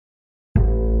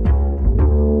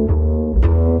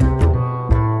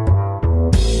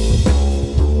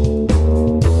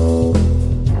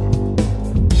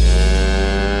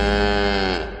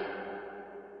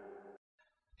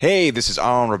Hey, this is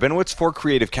Aaron Rabinowitz for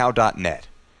CreativeCow.net.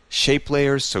 Shape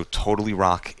layers so totally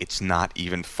rock, it's not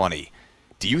even funny.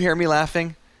 Do you hear me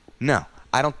laughing? No,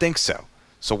 I don't think so.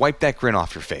 So wipe that grin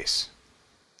off your face.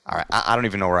 Alright, I don't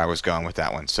even know where I was going with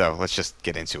that one, so let's just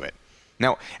get into it.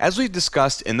 Now, as we've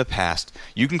discussed in the past,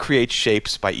 you can create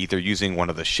shapes by either using one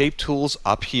of the shape tools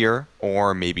up here,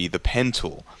 or maybe the pen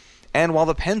tool. And while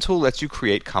the pen tool lets you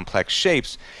create complex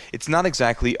shapes, it's not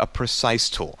exactly a precise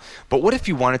tool. But what if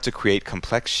you wanted to create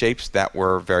complex shapes that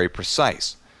were very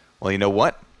precise? Well, you know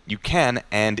what? You can,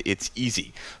 and it's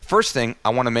easy. First thing I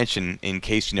want to mention, in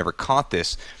case you never caught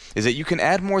this, is that you can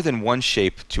add more than one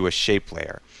shape to a shape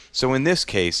layer. So in this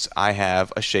case, I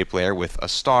have a shape layer with a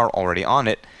star already on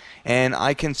it, and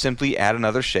I can simply add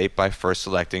another shape by first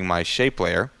selecting my shape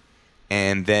layer,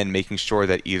 and then making sure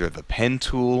that either the pen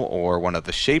tool or one of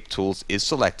the shape tools is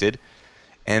selected,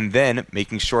 and then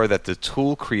making sure that the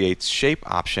tool creates shape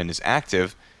option is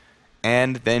active,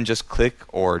 and then just click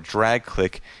or drag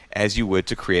click as you would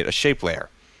to create a shape layer.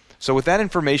 So with that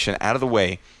information out of the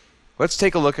way, let's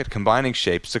take a look at combining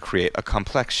shapes to create a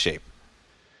complex shape.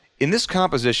 In this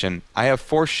composition, I have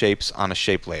 4 shapes on a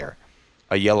shape layer: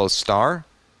 a yellow star,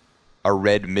 a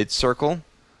red mid-circle,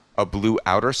 a blue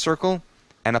outer circle,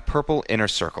 and a purple inner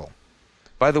circle.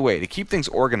 By the way, to keep things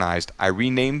organized, I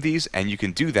renamed these, and you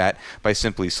can do that by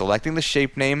simply selecting the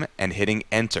shape name and hitting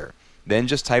enter. Then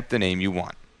just type the name you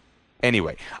want.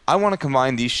 Anyway, I want to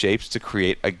combine these shapes to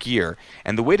create a gear,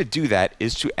 and the way to do that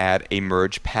is to add a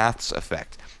merge paths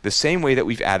effect, the same way that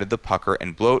we've added the pucker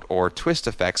and bloat or twist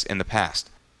effects in the past.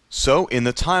 So in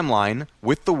the timeline,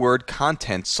 with the word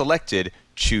content selected,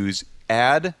 choose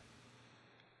add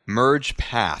merge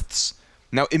paths.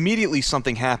 Now immediately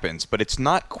something happens, but it's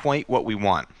not quite what we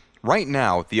want. Right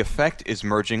now, the effect is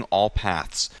merging all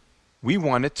paths. We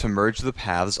want it to merge the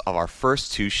paths of our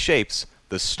first 2 shapes,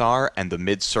 the star and the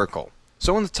mid-circle.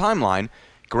 So in the timeline,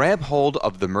 grab hold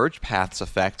of the merge paths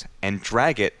effect and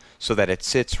drag it so that it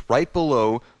sits right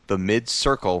below the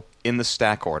mid-circle in the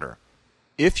stack order.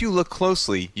 If you look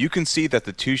closely, you can see that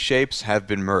the 2 shapes have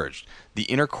been merged. The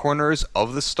inner corners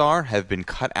of the star have been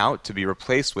cut out to be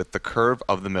replaced with the curve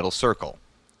of the middle circle.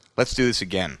 Let's do this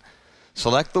again.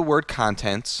 Select the word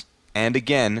contents and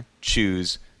again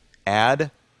choose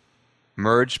add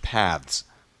merge paths.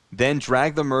 Then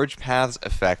drag the merge paths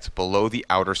effect below the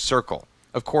outer circle.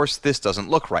 Of course, this doesn't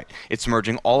look right. It's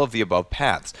merging all of the above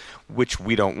paths, which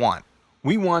we don't want.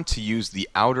 We want to use the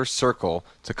outer circle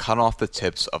to cut off the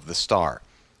tips of the star.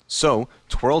 So,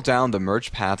 twirl down the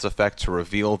merge paths effect to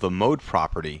reveal the mode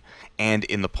property, and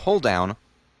in the pull down,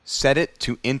 set it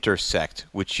to intersect,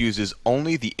 which uses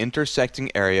only the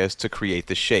intersecting areas to create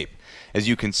the shape. As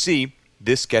you can see,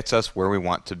 this gets us where we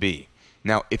want to be.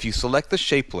 Now, if you select the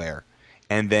shape layer,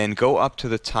 and then go up to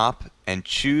the top and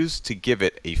choose to give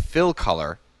it a fill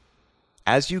color,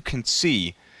 as you can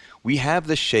see, we have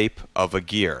the shape of a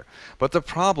gear. But the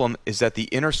problem is that the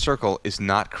inner circle is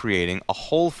not creating a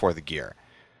hole for the gear.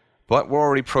 But we're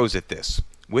already pros at this.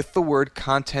 With the word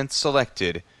content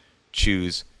selected,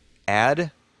 choose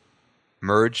add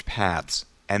merge paths,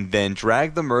 and then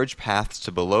drag the merge paths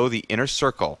to below the inner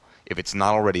circle if it's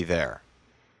not already there.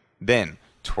 Then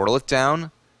twirl it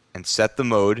down and set the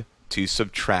mode to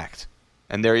subtract.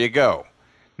 And there you go.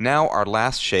 Now our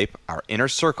last shape, our inner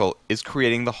circle, is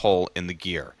creating the hole in the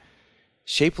gear.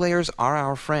 Shape layers are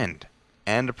our friend,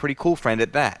 and a pretty cool friend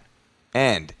at that.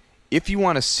 And if you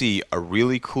want to see a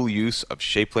really cool use of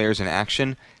shape layers in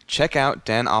action, check out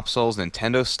Dan Opsahl's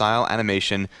Nintendo-style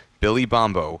animation Billy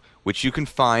Bombo, which you can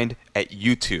find at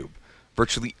YouTube.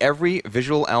 Virtually every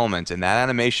visual element in that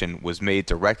animation was made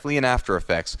directly in After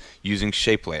Effects using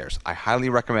shape layers. I highly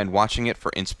recommend watching it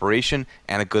for inspiration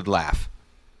and a good laugh.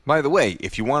 By the way,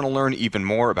 if you want to learn even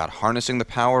more about harnessing the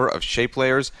power of shape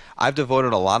layers, I've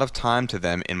devoted a lot of time to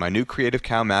them in my new Creative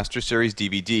Cow Master Series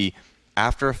DVD,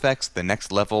 After Effects The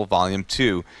Next Level Volume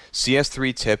 2,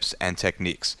 CS3 Tips and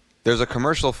Techniques. There's a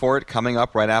commercial for it coming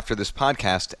up right after this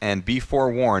podcast, and be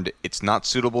forewarned, it's not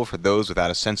suitable for those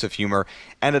without a sense of humor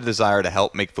and a desire to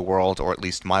help make the world, or at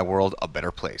least my world, a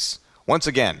better place. Once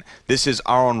again, this is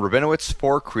Aaron Rabinowitz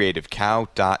for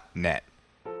CreativeCow.net.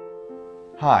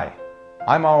 Hi,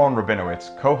 I'm Aaron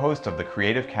Rabinowitz, co-host of the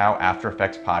Creative Cow After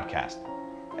Effects podcast.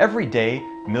 Every day,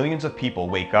 millions of people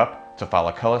wake up to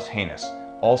folliculus heinous,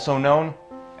 also known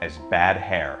as bad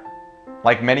hair.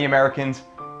 Like many Americans,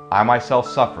 I myself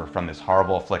suffer from this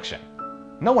horrible affliction.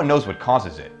 No one knows what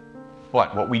causes it,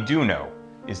 but what we do know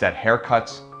is that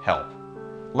haircuts help.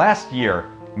 Last year,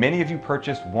 many of you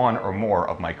purchased one or more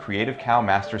of my Creative Cow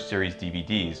Master Series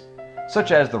DVDs,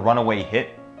 such as the runaway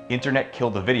hit, Internet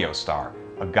Killed the Video Star,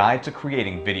 a guide to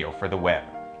creating video for the web.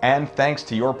 And thanks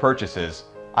to your purchases,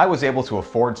 I was able to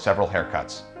afford several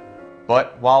haircuts.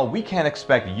 But while we can't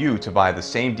expect you to buy the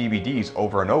same DVDs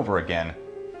over and over again,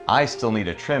 I still need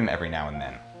a trim every now and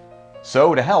then.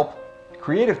 So to help,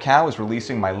 Creative Cow is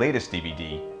releasing my latest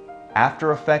DVD,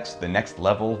 After Effects The Next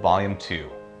Level Volume 2,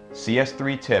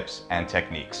 CS3 Tips and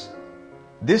Techniques.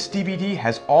 This DVD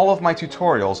has all of my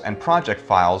tutorials and project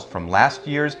files from last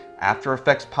year's After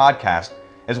Effects podcast,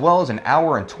 as well as an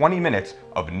hour and 20 minutes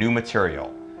of new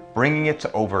material, bringing it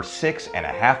to over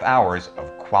 6.5 hours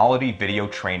of quality video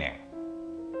training.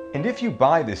 And if you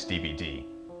buy this DVD,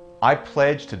 I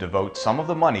pledge to devote some of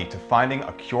the money to finding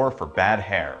a cure for bad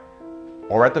hair,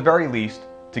 or at the very least,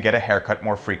 to get a haircut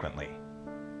more frequently.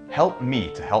 Help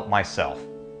me to help myself.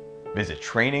 Visit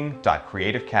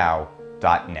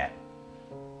training.creativecow.net.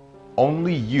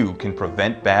 Only you can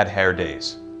prevent bad hair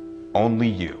days. Only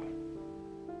you.